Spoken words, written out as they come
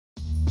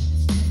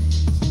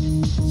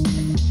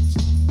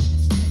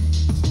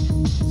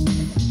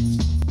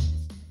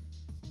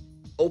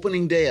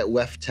Opening day at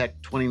WEFTEC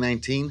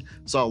 2019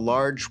 saw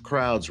large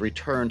crowds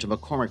return to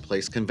McCormick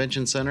Place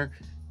Convention Center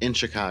in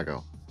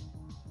Chicago.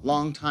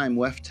 Longtime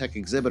WEFTEC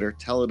exhibitor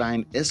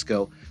Teledyne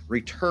ISCO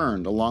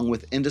returned along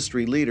with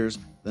industry leaders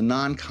the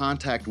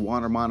non-contact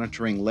water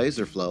monitoring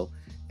LaserFlow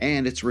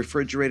and its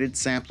refrigerated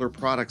sampler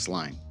products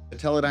line. The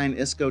Teledyne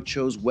ISCO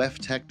chose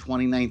WEFTEC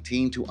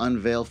 2019 to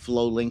unveil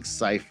Flowlink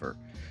Cipher,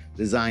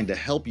 designed to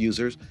help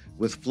users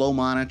with flow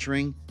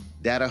monitoring,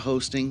 data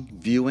hosting,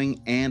 viewing,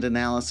 and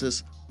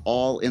analysis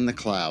all in the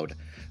cloud,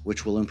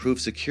 which will improve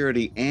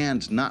security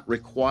and not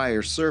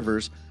require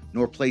servers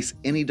nor place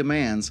any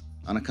demands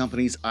on a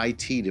company's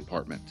IT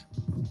department.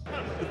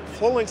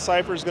 Flowlink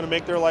Cipher is going to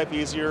make their life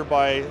easier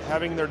by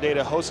having their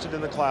data hosted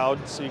in the cloud,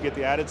 so you get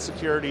the added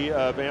security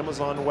of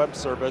Amazon Web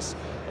Service,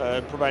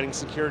 providing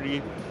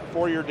security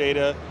for your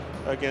data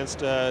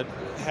against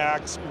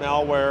hacks,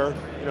 malware,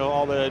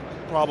 all the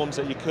problems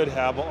that you could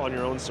have on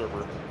your own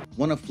server.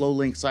 One of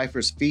Flowlink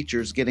Cipher's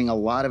features getting a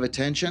lot of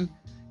attention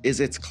is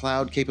its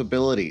cloud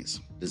capabilities,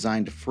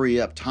 designed to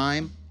free up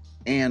time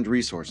and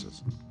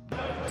resources.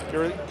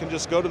 You can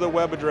just go to the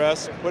web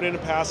address, put in a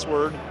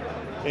password,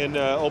 and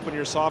open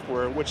your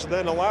software, which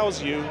then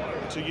allows you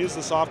to use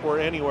the software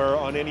anywhere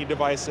on any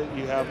device that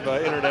you have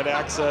internet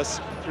access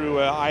through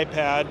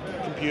iPad,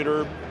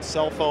 computer,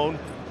 cell phone.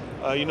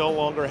 You no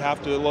longer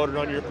have to load it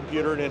on your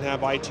computer and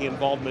have IT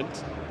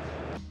involvement.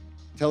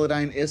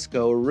 Teledyne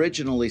ISCO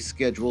originally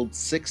scheduled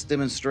 6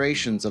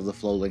 demonstrations of the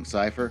Flowlink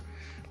Cipher,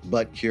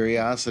 but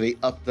curiosity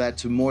upped that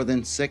to more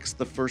than 6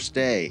 the first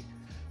day.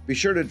 Be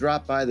sure to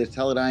drop by the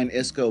Teledyne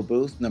ISCO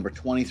booth number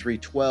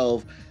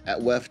 2312 at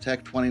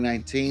WEFTEC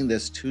 2019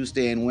 this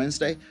Tuesday and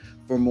Wednesday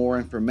for more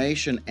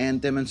information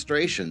and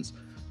demonstrations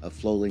of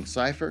Flowlink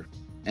Cipher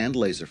and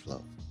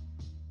LaserFlow.